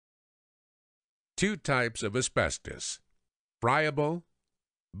Two types of asbestos: friable,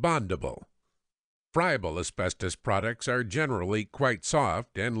 bondable. Friable asbestos products are generally quite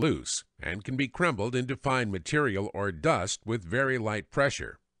soft and loose and can be crumbled into fine material or dust with very light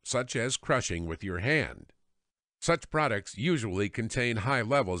pressure, such as crushing with your hand. Such products usually contain high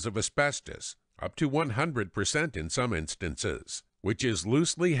levels of asbestos, up to 100% in some instances, which is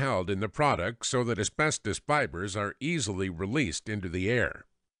loosely held in the product so that asbestos fibers are easily released into the air.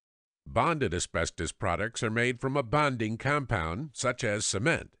 Bonded asbestos products are made from a bonding compound, such as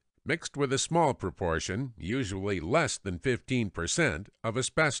cement, mixed with a small proportion, usually less than 15%, of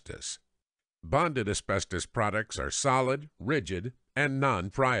asbestos. Bonded asbestos products are solid, rigid, and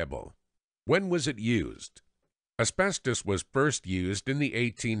non-friable. When was it used? Asbestos was first used in the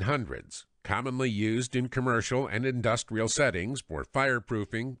 1800s, commonly used in commercial and industrial settings for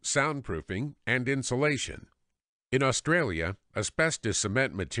fireproofing, soundproofing, and insulation. In Australia, asbestos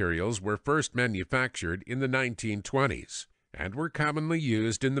cement materials were first manufactured in the 1920s and were commonly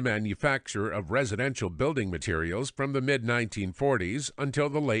used in the manufacture of residential building materials from the mid-1940s until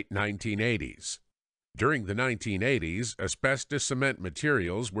the late 1980s. During the 1980s, asbestos cement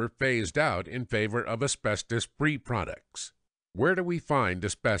materials were phased out in favor of asbestos-free products. Where do we find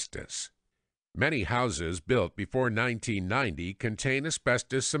asbestos? Many houses built before 1990 contain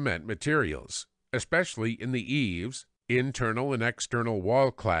asbestos cement materials, especially in the eaves, internal and external wall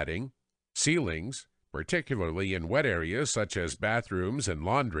cladding, ceilings, particularly in wet areas such as bathrooms and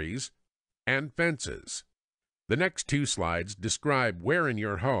laundries, and fences. The next two slides describe where in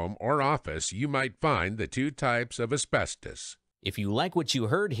your home or office you might find the two types of asbestos. If you like what you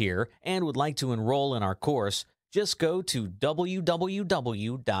heard here and would like to enroll in our course, just go to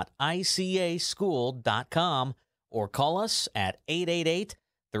www.icaschool.com or call us at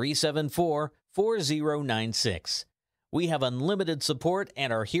 888-374-4096. We have unlimited support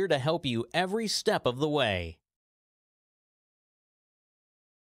and are here to help you every step of the way.